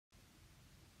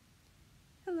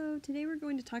So today we're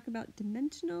going to talk about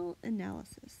dimensional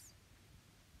analysis.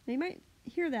 Now you might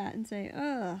hear that and say,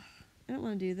 ugh, I don't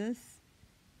want to do this.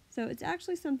 So it's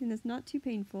actually something that's not too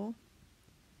painful.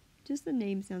 Just the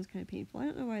name sounds kind of painful. I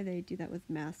don't know why they do that with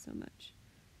math so much.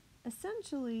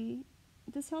 Essentially,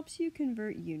 this helps you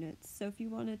convert units. So if you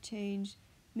want to change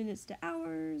minutes to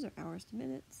hours or hours to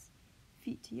minutes,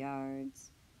 feet to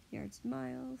yards, yards to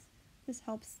miles, this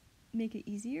helps make it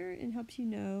easier and helps you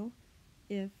know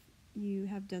if you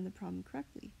have done the problem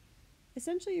correctly.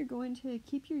 Essentially, you're going to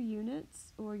keep your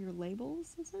units or your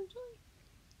labels, essentially,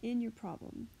 in your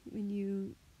problem when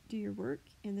you do your work,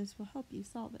 and this will help you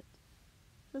solve it.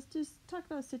 Let's just talk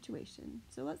about a situation.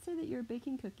 So let's say that you're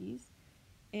baking cookies,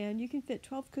 and you can fit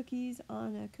 12 cookies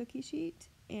on a cookie sheet,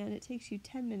 and it takes you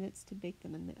 10 minutes to bake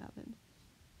them in the oven.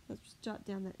 Let's just jot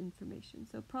down that information.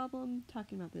 So problem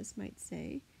talking about this might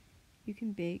say you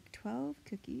can bake 12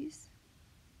 cookies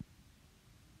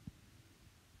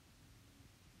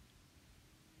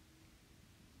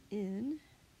in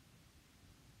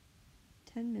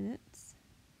 10 minutes.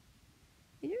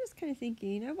 And you're just kind of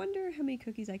thinking, I wonder how many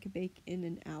cookies I could bake in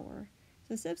an hour.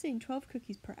 So instead of saying 12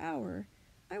 cookies per hour,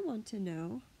 I want to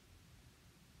know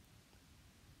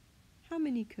how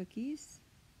many cookies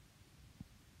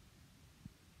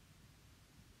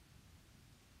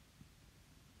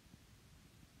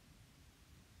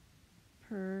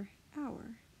per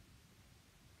hour.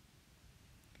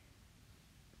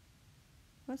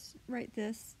 Let's write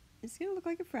this. It's going to look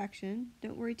like a fraction.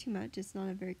 Don't worry too much. It's not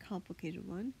a very complicated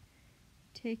one.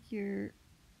 Take your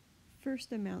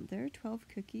first amount there, 12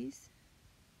 cookies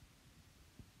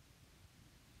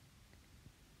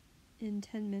in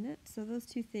 10 minutes. So those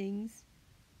two things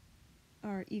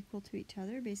are equal to each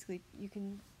other. Basically, you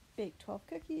can bake 12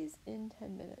 cookies in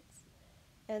 10 minutes.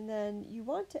 And then you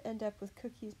want to end up with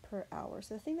cookies per hour.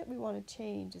 So the thing that we want to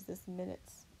change is this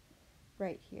minutes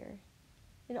right here.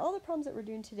 In all the problems that we're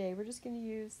doing today, we're just going to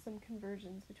use some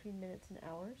conversions between minutes and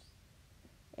hours.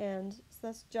 And so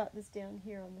let's jot this down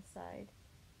here on the side.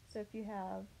 So if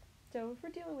we're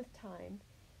dealing with time,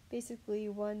 basically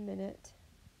 1 minute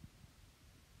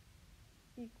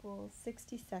equals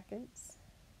 60 seconds.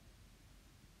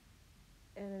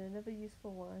 And then another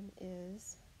useful one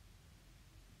is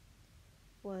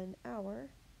 1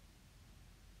 hour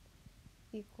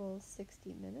equals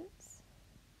 60 minutes.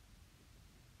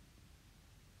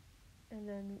 And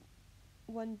then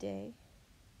 1 day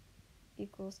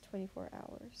equals 24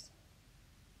 hours.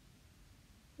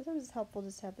 Sometimes it's helpful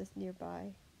just to have this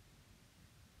nearby.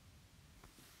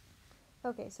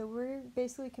 Okay, so we're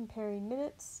basically comparing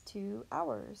minutes to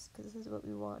hours, because this is what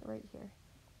we want right here.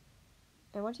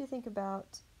 And I want you to think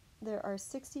about, there are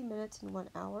 60 minutes in 1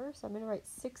 hour, so I'm going to write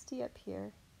 60 up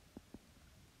here.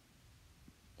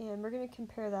 And we're going to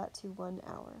compare that to 1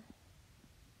 hour.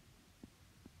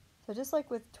 So just like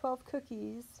with 12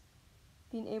 cookies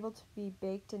being able to be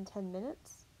baked in 10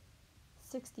 minutes,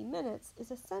 60 minutes is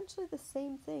essentially the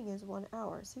same thing as 1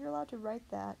 hour. So you're allowed to write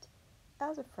that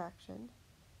as a fraction.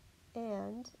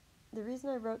 And the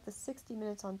reason I wrote the 60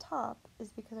 minutes on top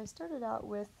is because I started out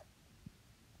with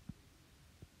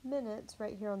minutes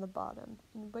right here on the bottom.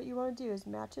 And what you want to do is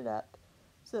match it up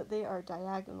so that they are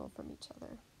diagonal from each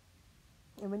other.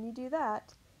 And when you do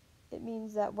that, it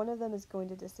means that one of them is going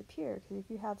to disappear, because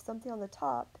if you have something on the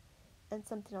top and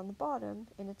something on the bottom,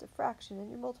 and it's a fraction and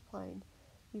you're multiplying,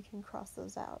 you can cross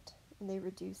those out, and they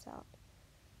reduce out.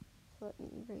 So let me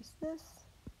erase this.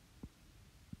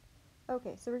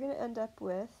 Okay, so we're going to end up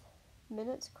with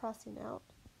minutes crossing out.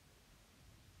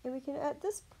 And we can, at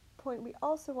this point, we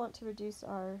also want to reduce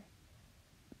our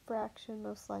fraction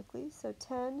most likely. So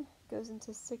 10 goes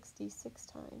into 60 6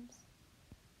 times.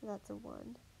 That's a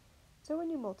 1. So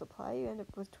when you multiply, you end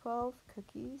up with 12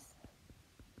 cookies.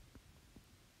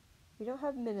 We don't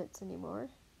have minutes anymore,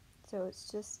 so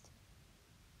it's just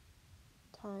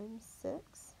times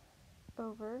 6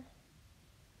 over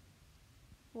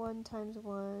 1 times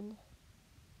 1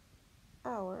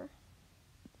 hour.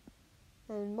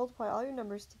 And multiply all your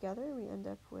numbers together, we end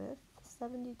up with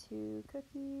 72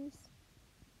 cookies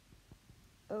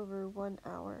over 1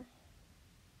 hour.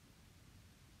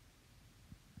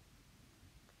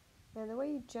 And the way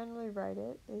you generally write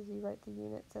it is you write the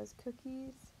units as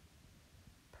cookies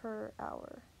per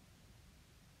hour.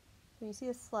 When you see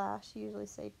a slash, you usually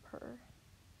say per.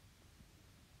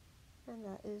 And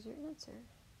that is your answer.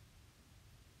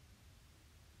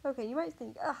 Okay, you might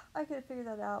think, I could have figured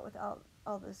that out without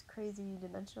all this crazy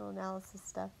dimensional analysis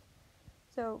stuff.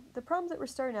 So the problems that we're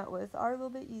starting out with are a little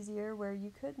bit easier, where you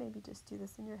could maybe just do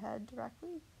this in your head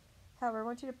directly. However, I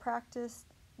want you to practice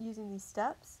using these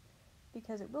steps,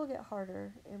 because it will get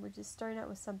harder, and we're just starting out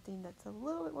with something that's a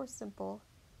little bit more simple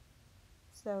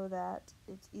so that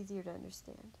it's easier to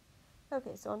understand.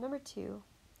 Okay, so on number 2,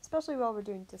 especially while we're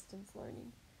doing distance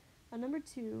learning, on number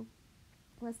 2,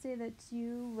 let's say that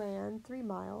you ran 3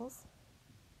 miles.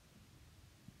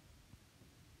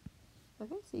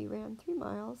 Okay, so you ran 3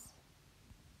 miles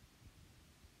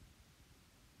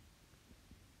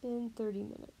in 30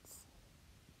 minutes.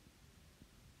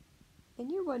 And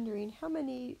you're wondering how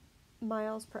many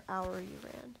miles per hour you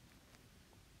ran.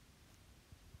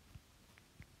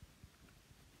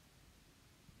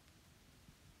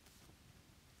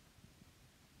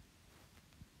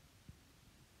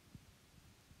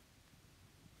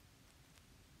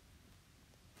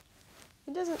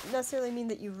 It doesn't necessarily mean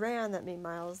that you ran that many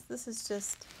miles. This is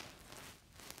just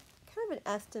kind of an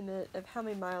estimate of how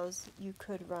many miles you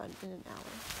could run in an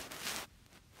hour.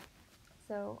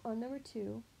 So on number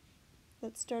 2,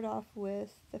 let's start off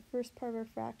with the first part of our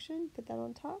fraction, put that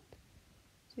on top.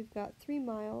 So we've got 3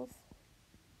 miles,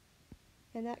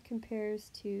 and that compares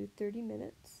to 30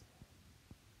 minutes.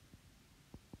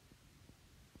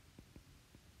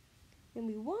 And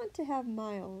we want to have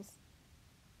miles.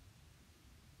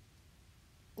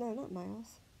 No, not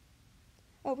miles.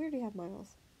 Oh, we already have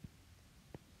miles.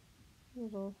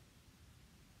 Little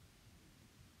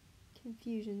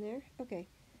confusion there. Okay,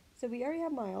 so we already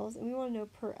have miles, and we want to know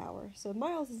per hour. So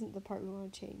miles isn't the part we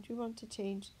want to change. We want to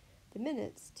change the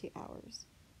minutes to hours.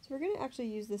 So we're going to actually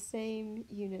use the same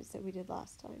units that we did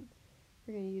last time.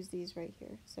 We're going to use these right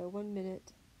here. So 1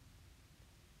 minute,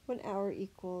 1 hour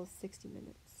equals 60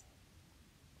 minutes.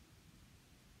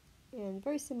 And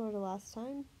very similar to last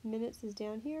time, minutes is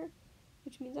down here,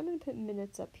 which means I'm going to put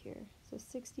minutes up here. So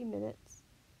 60 minutes.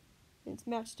 And it's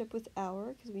matched up with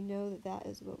hour because we know that that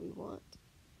is what we want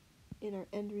in our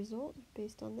end result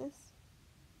based on this.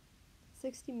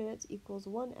 60 minutes equals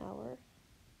 1 hour.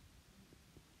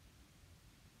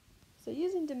 So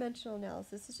using dimensional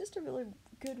analysis is just a really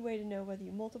good way to know whether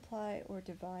you multiply or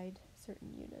divide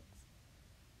certain units.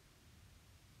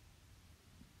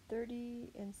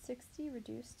 30 and 60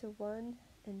 reduce to 1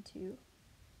 and 2.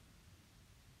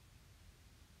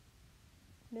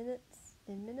 Minutes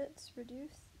and minutes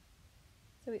reduce.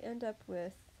 So we end up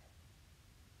with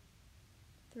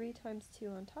 3 times 2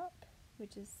 on top,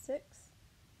 which is 6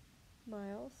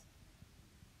 miles.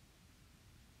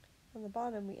 On the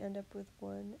bottom, we end up with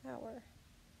 1 hour.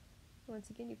 Once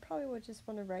again, you probably would just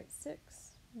want to write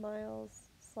 6 miles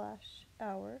slash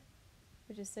hour,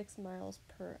 which is 6 miles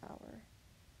per hour.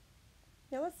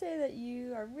 Now let's say that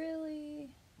you are really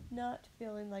not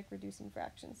feeling like reducing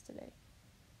fractions today.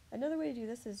 Another way to do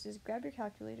this is just grab your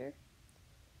calculator.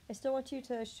 I still want you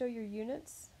to show your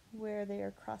units where they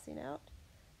are crossing out,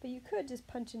 but you could just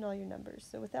punch in all your numbers.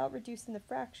 So without reducing the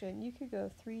fraction, you could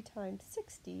go 3 times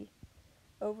 60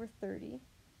 over 30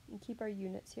 and keep our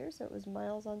units here. So it was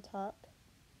miles on top,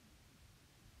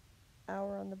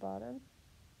 hour on the bottom.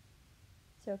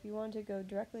 So if you wanted to go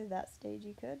directly to that stage,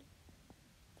 you could.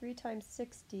 3 times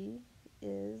 60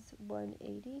 is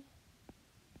 180.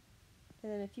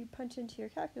 And then if you punch into your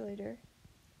calculator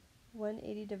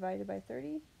 180 divided by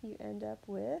 30, you end up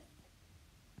with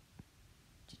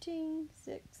cha-ching,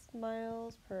 6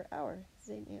 miles per hour.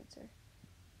 Same answer.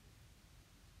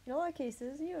 In a lot of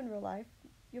cases, in real life,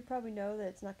 you'll probably know that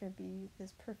it's not going to be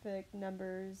this perfect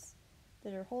numbers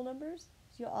that are whole numbers.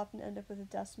 So you'll often end up with a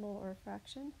decimal or a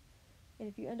fraction. And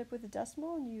if you end up with a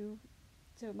decimal,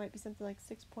 so it might be something like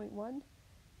 6.1, and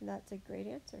that's a great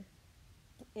answer.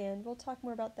 And we'll talk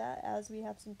more about that as we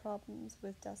have some problems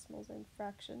with decimals and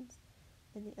fractions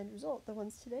in the end result. The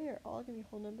ones today are all going to be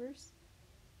whole numbers.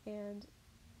 And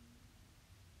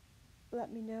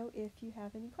let me know if you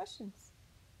have any questions.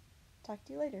 Talk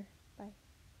to you later.